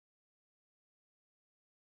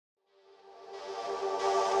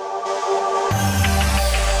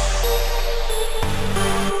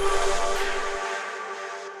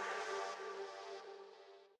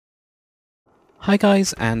Hi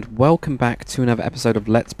guys, and welcome back to another episode of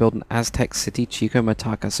Let's Build an Aztec City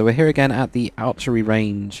Chicometaca. So we're here again at the archery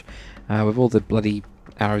range with all the bloody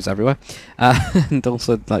arrows everywhere. And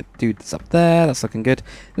also like dudes up there, that's looking good.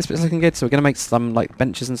 This bit's looking good, so we're going to make some like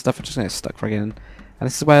benches and stuff. We're just going to stuck right in. And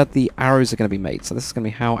this is where the arrows are going to be made. So this is going to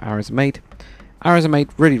be how arrows are made. Arrows are made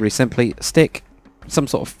really simply. Stick some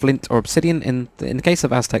sort of flint or obsidian. In the case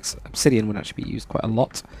of Aztecs, obsidian would actually be used quite a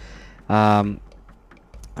lot.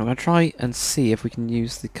 I'm going to try and see if we can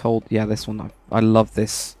use the cold... Yeah, this one. I love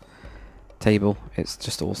this table. It's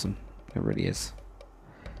just awesome. It really is.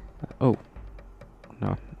 Oh.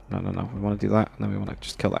 No. We want to do that, and then we want to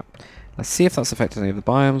just kill that. Let's see if that's affected any of the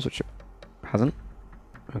biomes, which it hasn't.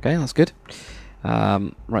 Okay, that's good.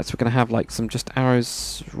 Right, so we're going to have like some just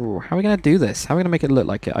arrows. Ooh, how are we going to do this? How are we going to make it look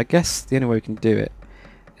like it? I guess the only way we can do it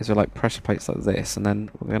is with like pressure plates like this, and then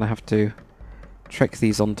we're going to have to trick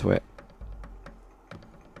these onto it.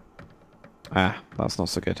 Ah, that's not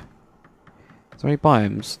so good. Is there any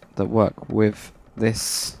biomes that work with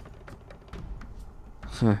this?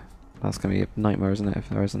 Huh, that's going to be a nightmare, isn't it, if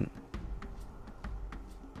there isn't?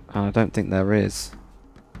 And I don't think there is.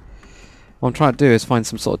 What I'm trying to do is find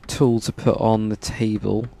some sort of tool to put on the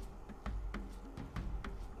table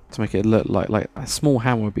to make it look like a small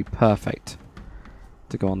hammer would be perfect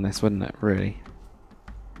to go on this, wouldn't it, really?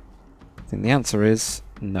 I think the answer is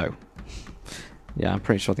no. Yeah, I'm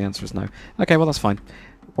pretty sure the answer is no. Okay, well that's fine.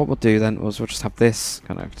 What we'll do then is we'll just have this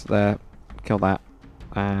going over to there, kill that,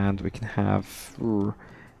 and we can have...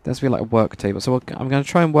 there's be like a work table. So I'm going to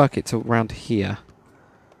try and work it to around here.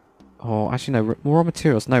 Or actually no, raw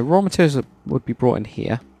materials. No, raw materials would be brought in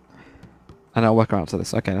here, and I'll work around to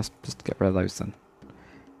this. Okay, let's just get rid of those then.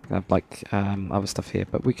 We can have like other stuff here,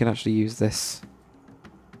 but we can actually use this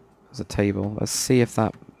as a table. Let's see if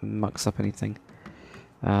that mucks up anything.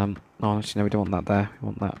 Oh, actually, no, we don't want that there. We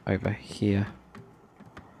want that over here.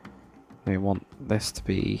 We want this to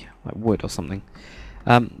be like wood or something.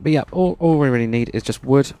 But yeah, all we really need is just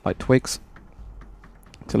wood, like twigs.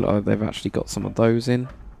 So they've actually got some of those in.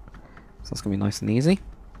 So that's going to be nice and easy.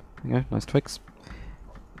 There you go, nice twigs.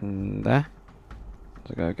 And there.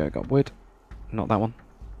 So got wood. Not that one.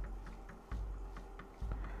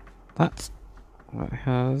 That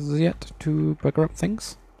has yet to bugger up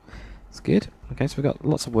things. It's good. Okay, so we've got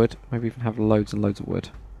lots of wood. Maybe even have loads and loads of wood.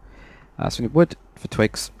 So we need wood for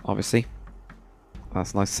twigs, obviously.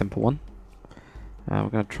 That's a nice simple one. We're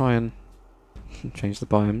going to try and change the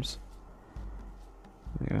biomes.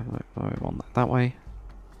 There we go. Right, we want that way.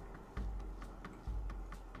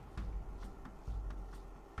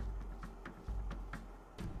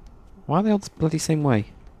 Why are they all the bloody same way?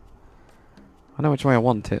 I know which way I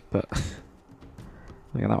want it, but...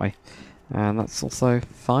 Go that way. And that's also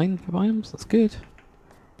fine for biomes, that's good.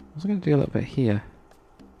 I was going to do a little bit here.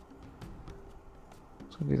 I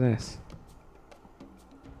was going to do this.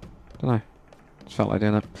 Don't know. Just felt like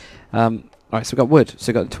doing it. Alright, so we've got wood, so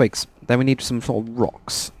we've got the twigs. Then we need some sort of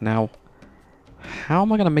rocks. Now, how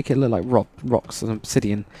am I going to make it look like rocks and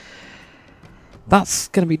obsidian? That's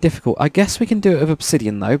going to be difficult. I guess we can do it with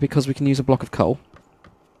obsidian though, because we can use a block of coal.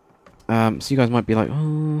 So you guys might be like,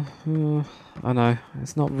 I know,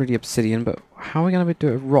 it's not really obsidian, but how are we going to do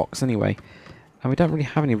it with rocks anyway? And we don't really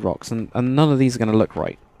have any rocks, and none of these are going to look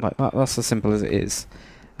right. Like that's as simple as it is.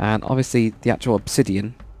 And obviously the actual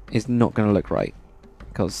obsidian is not going to look right,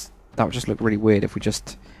 because that would just look really weird if we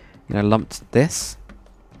just, you know, lumped this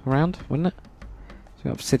around, wouldn't it? So we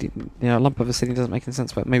got obsidian, you know, a lump of obsidian doesn't make any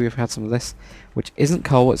sense, but maybe if we had some of this, which isn't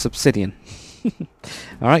coal, it's obsidian.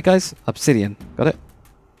 Alright guys, obsidian, got it?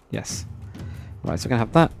 Yes. Right, so we're going to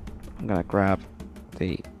have that. I'm going to grab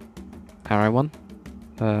the arrow one.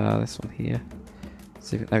 This one here.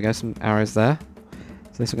 See if, there we go, some arrows there.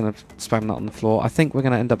 So this we're going to spam that on the floor. I think we're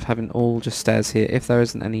going to end up having all just stairs here, if there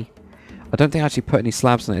isn't any. I don't think I actually put any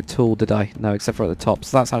slabs on it at all, did I? No, except for at the top.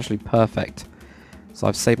 So that's actually perfect. So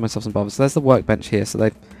I've saved myself some bother. So there's the workbench here. So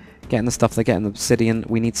they're getting the stuff, they're getting the obsidian.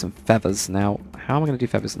 We need some feathers. Now, how am I going to do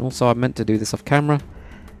feathers? And also I meant to do this off camera,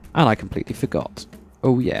 and I completely forgot.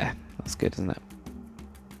 Oh yeah, that's good, isn't it?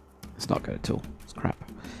 It's not good at all. It's crap.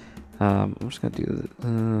 I'm just going to do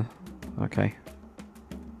the... okay.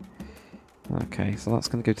 Okay, so that's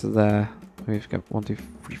going to go to there. Maybe we go 1, 2,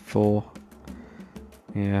 3, 4.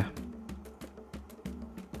 Yeah.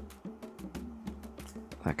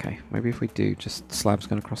 Okay, maybe if we do just slabs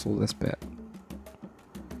going across all this bit.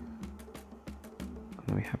 And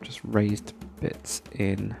then we have just raised bits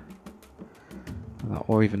in.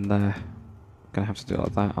 Or even there. I'm going to have to do it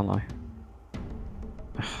like that, aren't I?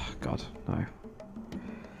 Oh, God, no.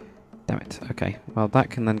 Damn it. Okay, well that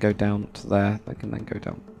can then go down to there. That can then go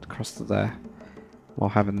down across to there. While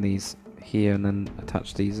having these here and then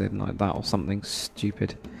attach these in like that or something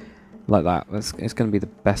stupid like that. It's going to be the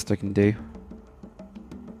best I can do.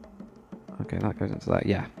 Okay, that goes into that.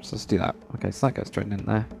 Yeah, so let's do that. Okay, so that goes straight in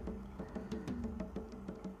there.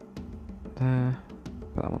 There.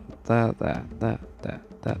 Put that one there, there, there, there,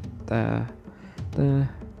 there, there, there.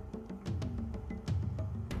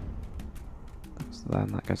 That's there,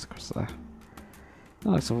 and that goes across there. That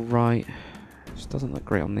looks alright. Just doesn't look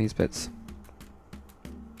great on these bits.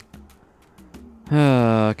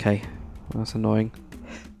 Okay, that's annoying.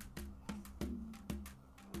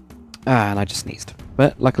 And I just sneezed.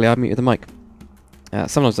 But luckily I muted the mic.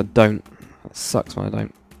 Sometimes I don't. It sucks when I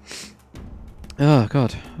don't. Oh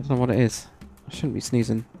god, I don't know what it is. I shouldn't be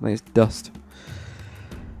sneezing. I think it's dust.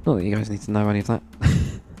 Not that you guys need to know any of that.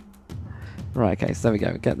 Right, okay, so there we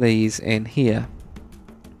go. Get these in here.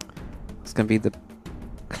 It's going to be the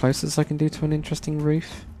closest I can do to an interesting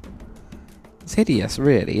roof. It's hideous,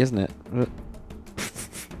 really, isn't it?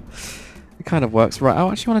 It kind of works. Right, I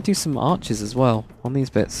actually want to do some arches as well on these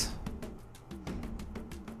bits.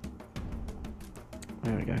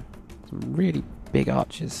 There we go. Some really big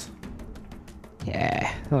arches.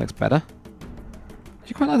 Yeah, that looks better.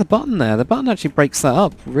 I quite like the button there. The button actually breaks that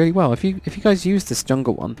up really well. If you guys use this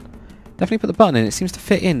jungle one, definitely put the button in. It seems to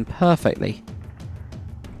fit in perfectly.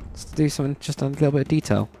 Let's do something, just a little bit of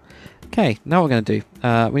detail. Okay, now what we're going to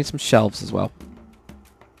do, we need some shelves as well.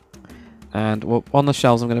 And well, on the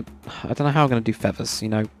shelves, I don't know how I'm going to do feathers. You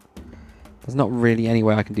know, there's not really any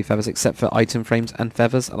way I can do feathers except for item frames and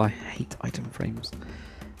feathers, and I hate item frames.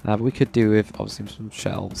 But we could do with obviously some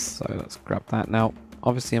shelves. So let's grab that. Now,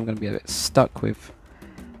 obviously, I'm going to be a bit stuck with.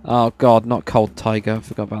 Oh god, not Cold Tiger. I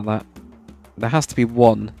forgot about that. There has to be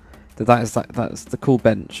one that's the cool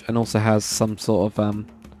bench and also has some sort of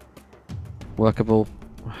workable.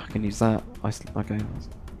 I can use that. Okay,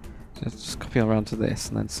 just copy around to this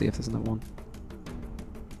and then see if there's another one.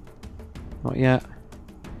 Not yet.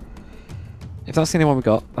 If that's the only one we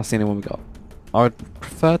got, that's the only one we got. I would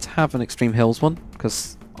prefer to have an Extreme Hills one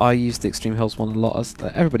because I use the Extreme Hills one a lot, as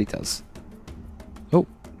everybody does. Oh,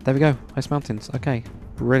 there we go. Ice Mountains. Okay.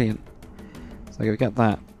 Brilliant. So we get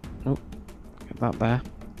that. Oh, get that there.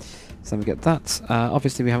 So then we get that.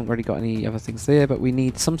 Obviously we haven't really got any other things there, but we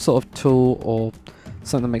need some sort of tool or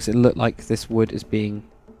something that makes it look like this wood is being...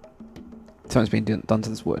 something's being done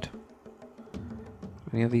to this wood.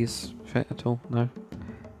 Any of these fit at all? No?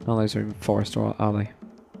 None of those are in forest, or are they?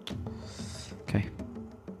 Okay.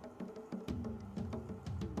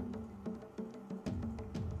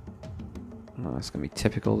 Oh, that's going to be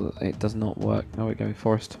typical that it does not work. Oh, we're going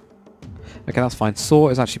forest. Okay, that's fine. Saw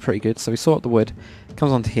is actually pretty good. So we saw up the wood.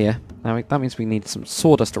 Comes onto here. Now that means we need some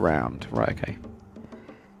sawdust around. Right, okay.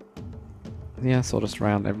 Yeah, sawdust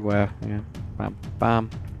around everywhere. Yeah. Bam, bam.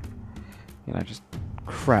 You know, just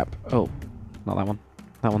crap. Oh, not that one.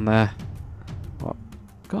 That one there. What?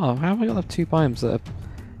 God, how have I got the two biomes that are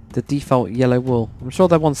the default yellow wool? I'm sure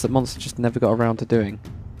they're ones that monsters just never got around to doing.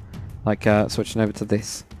 Like switching over to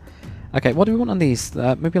this. Okay, what do we want on these?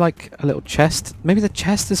 Maybe like a little chest. Maybe the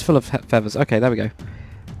chest is full of feathers. Okay, there we go.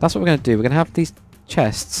 That's what we're going to do. We're going to have these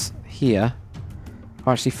chests here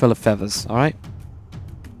are actually full of feathers, alright?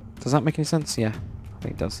 Does that make any sense? Yeah, I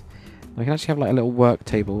think it does. We can actually have like a little work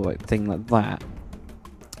table like thing like that.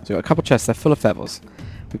 So we've got a couple chests, they're full of feathers.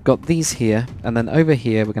 We've got these here, and then over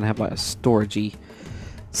here we're going to have like a storagey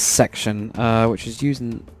section, which is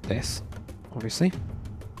using this, obviously.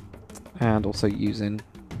 And also using...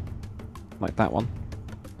 like that one.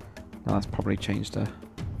 Now that's probably changed to...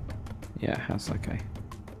 yeah, it has, okay.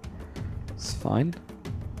 It's fine.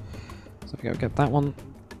 So we go get that one,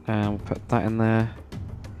 and we'll put that in there.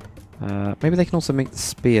 Maybe they can also make the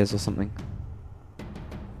spears or something.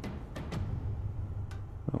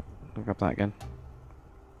 Oh, I'll grab that again.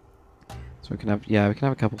 So we can have, yeah, we can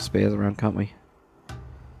have a couple of spears around, can't we?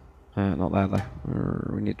 Not there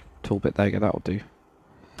though. We need a tool bit. There you go, that'll do.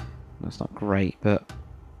 That's not great, but...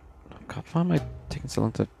 God, why am I taking so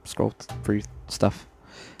long to scroll through stuff?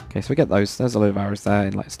 Okay, so we get those. There's a load of arrows there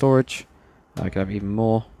in like storage. We could have even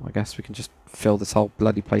more. I guess we can just fill this whole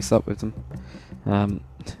bloody place up with them.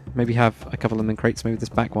 Maybe have a couple of them in crates. Maybe this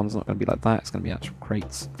back one's not going to be like that. It's going to be actual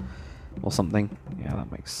crates or something. Yeah,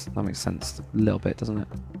 that makes sense a little bit, doesn't it?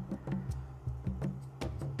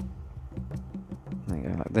 There you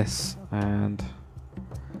go, like this. And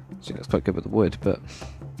actually, that's quite good with the wood, but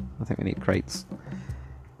I think we need crates.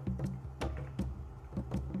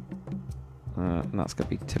 And that's going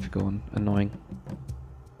to be typical and annoying.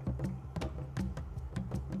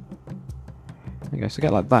 There you go, so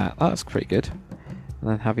get like that. That's pretty good. And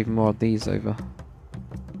then have even more of these over.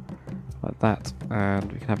 Like that.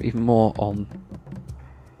 And we can have even more on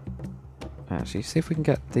Actually, see if we can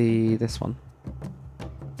get this one.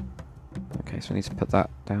 Okay, so we need to put that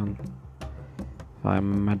down via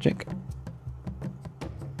magic.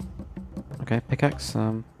 Okay, pickaxe.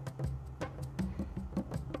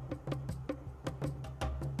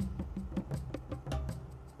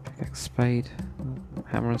 Pickaxe, spade,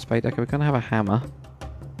 hammer and spade. Okay, we're gonna have a hammer.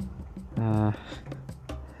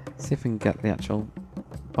 See if we can get the actual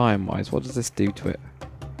biome-wise. What does this do to it?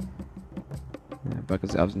 Yeah,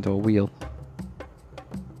 buggers it up into a wheel.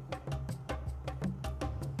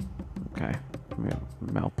 Okay,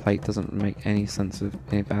 metal plate doesn't make any sense of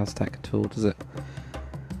any Aztec at all, does it?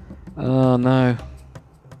 Oh no.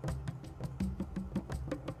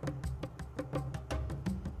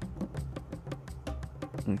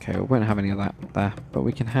 Okay, we won't have any of that there, but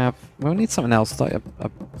we can have. Well, we need something else, like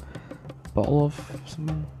a bottle of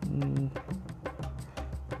some.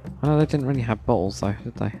 I know they didn't really have bottles though,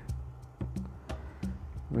 did they?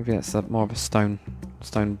 Maybe that's more of a stone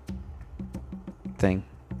thing.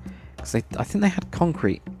 Because I think they had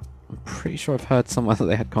concrete. I'm pretty sure I've heard somewhere that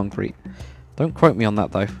they had concrete. Don't quote me on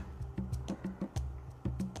that though.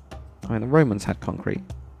 I mean, the Romans had concrete.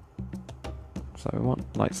 So we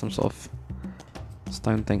want like some sort of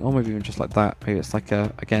stone thing, or maybe even just like that. Maybe it's like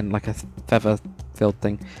again, like a feather-filled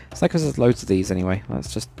thing. It's like because there's loads of these anyway.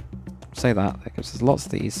 Let's just say that. Because there's lots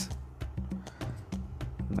of these.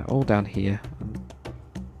 And they're all down here.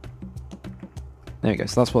 There we go,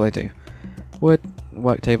 so that's what they do. Wood,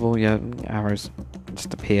 work table, yeah, arrows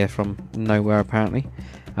just appear from nowhere apparently.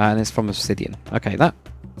 And it's from obsidian. Okay, that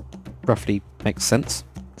roughly makes sense,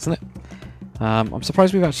 doesn't it? I'm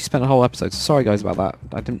surprised we've actually spent a whole episode. Sorry guys about that.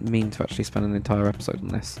 I didn't mean to actually spend an entire episode on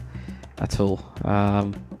this at all. I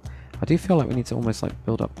do feel like we need to almost like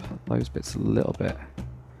build up those bits a little bit.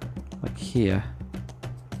 Like here.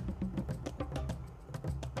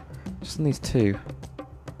 Just in these two.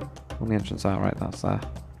 On the entrance out, right, that's there.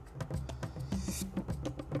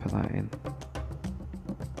 Put that in.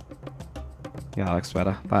 Yeah, that looks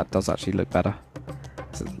better. That does actually look better.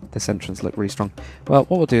 This entrance looked really strong. Well,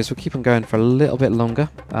 what we'll do is we'll keep on going for a little bit longer.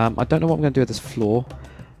 I don't know what I'm going to do with this floor. I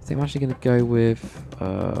think I'm actually going to go with...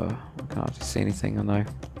 I can't actually see anything, I know.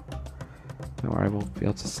 Don't worry, we'll be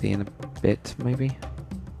able to see in a bit, maybe.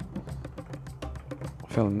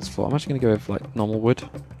 Filling this floor. I'm actually going to go with, like, normal wood.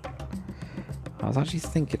 I was actually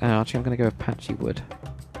thinking... Oh, actually, I'm going to go with patchy wood.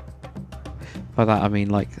 By that, I mean,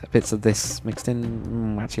 like, bits of this mixed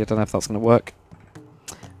in. Actually, I don't know if that's going to work.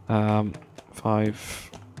 5,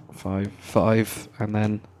 5, 5, and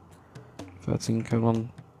then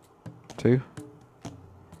 13:2.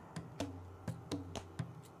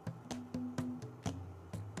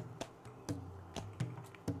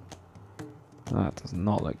 That does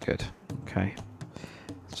not look good. Okay,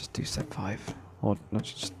 let's just do set 5, or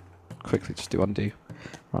let's just quickly just do undo. Right,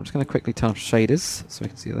 I'm just going to quickly turn off shaders so we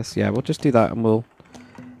can see this. Yeah, we'll just do that, and we'll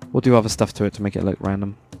do other stuff to it to make it look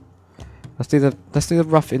random. Let's do the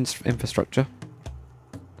rough infrastructure.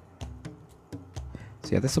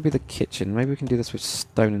 So yeah, this will be the kitchen. Maybe we can do this with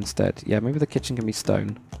stone instead. Yeah, maybe the kitchen can be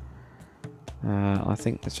stone. I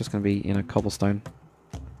think it's just going to be, you know, cobblestone.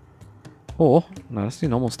 Or no, let's do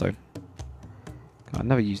normal stone. I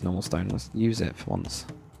never use normal stone. Let's use it for once.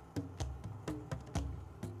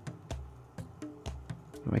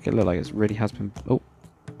 Make it look like it really has been. Oh,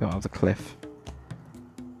 built out of the cliff.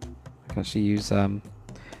 I can actually use the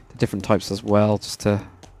different types as well, just to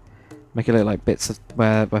make it look like bits of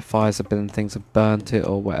where fires have been and things have burnt it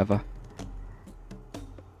or whatever.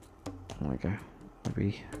 There we go.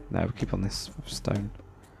 Maybe no, we'll keep on this with stone,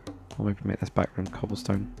 or maybe make this back room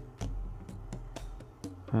cobblestone.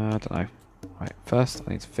 I don't know. Right, first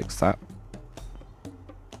I need to fix that.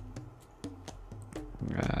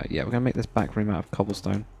 Yeah, we're going to make this back room out of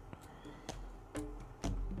cobblestone. There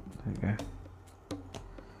we go.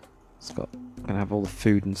 It's got, going to have all the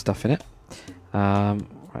food and stuff in it. Right,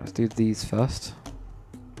 let's do these first.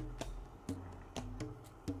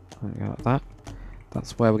 There we go, like that.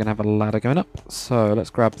 That's where we're going to have a ladder going up. So let's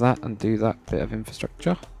grab that and do that bit of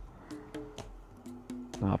infrastructure.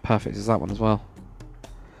 Ah, perfect is that one as well.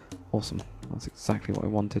 Awesome. That's exactly what I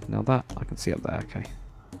wanted. Now that I can see up there, okay.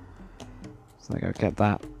 So there we go, get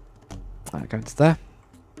that. Go into there.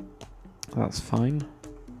 That's fine.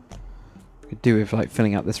 We could do with like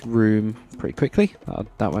filling out this room pretty quickly.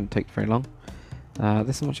 That won't take very long.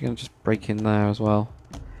 This I'm actually going to just break in there as well.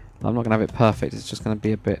 I'm not going to have it perfect, it's just going to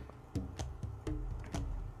be a bit...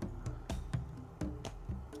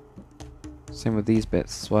 Same with these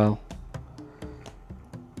bits as well.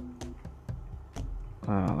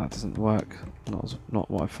 That doesn't work. Not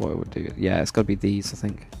what I thought it would do. Yeah, it's got to be these, I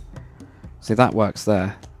think. See, that works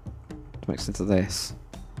there. Mixed into this.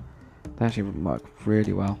 They actually work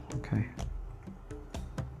really well. Okay.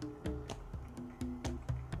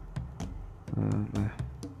 There.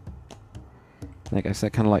 There you go. So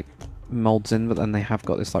it kind of like molds in, but then they have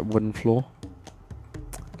got this like wooden floor.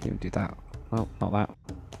 Can't even do that. Well, not that.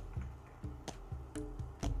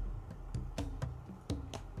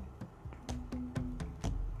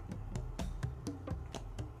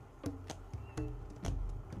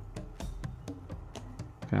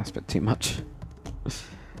 That's a bit too much.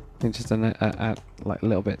 I think just add like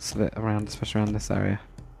little bits of it around, especially around this area.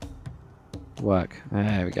 Work.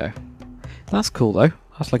 There we go. That's cool though.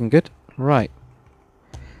 That's looking good. Right.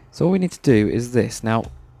 So all we need to do is this. Now,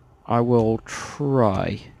 I will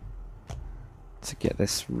try to get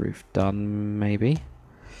this roof done, maybe.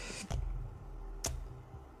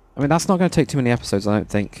 I mean, that's not going to take too many episodes, I don't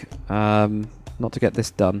think. Not to get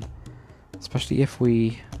this done. Especially if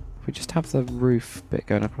we just have the roof bit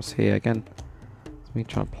going across here. Again, let me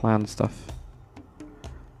try and plan stuff.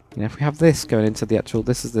 You know, if we have this going into the actual...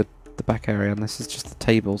 This is the back area, and this is just the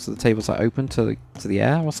table. So the table's like open to the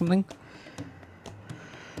air or something.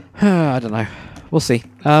 I don't know. We'll see.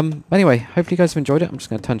 Anyway, hopefully you guys have enjoyed it. I'm just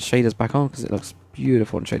going to turn shaders back on because it looks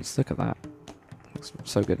beautiful in shaders. Look at that. Looks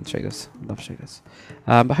so good in shaders. Love shaders.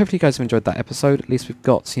 But hopefully you guys have enjoyed that episode. At least we've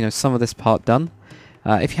got, you know, some of this part done.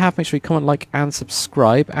 If you have, make sure you comment, like, and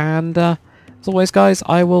subscribe. And as always, guys,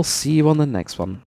 I will see you on the next one.